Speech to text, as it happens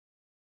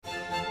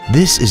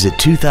This is a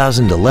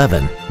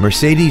 2011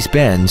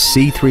 Mercedes-Benz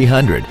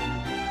C300.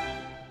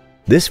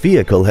 This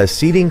vehicle has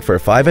seating for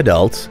 5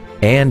 adults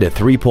and a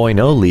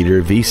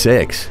 3.0-liter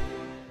V6.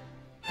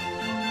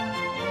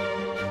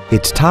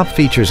 Its top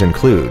features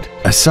include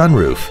a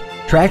sunroof,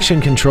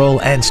 traction control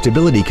and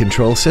stability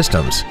control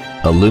systems,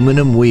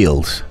 aluminum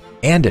wheels,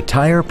 and a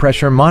tire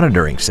pressure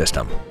monitoring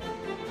system.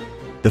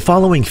 The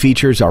following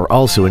features are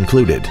also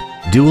included: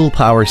 dual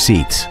power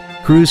seats,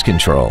 cruise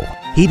control,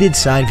 heated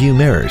side view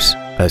mirrors,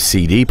 a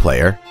CD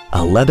player,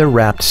 a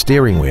leather-wrapped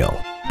steering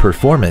wheel,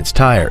 performance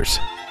tires,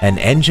 an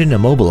engine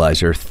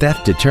immobilizer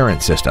theft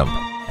deterrent system,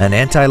 an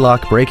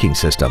anti-lock braking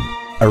system,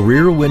 a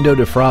rear window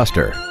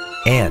defroster,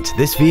 and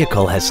this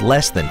vehicle has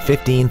less than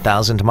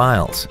 15,000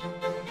 miles.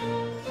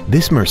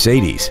 This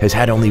Mercedes has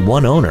had only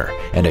one owner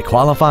and it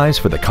qualifies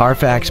for the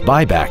Carfax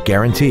buyback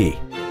guarantee.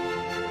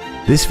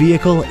 This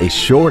vehicle is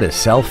sure to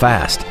sell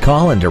fast.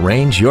 Call and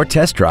arrange your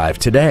test drive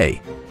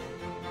today.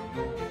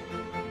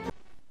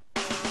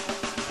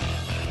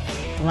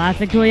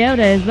 Classic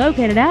Toyota is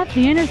located at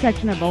the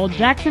intersection of Old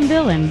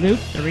Jacksonville and Loop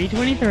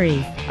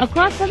 323,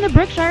 across from the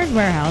Brookshire's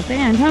Warehouse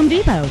and Home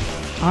Depot.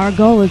 Our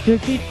goal is to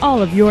exceed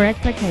all of your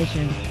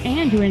expectations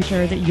and to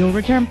ensure that you'll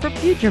return for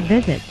future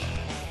visits.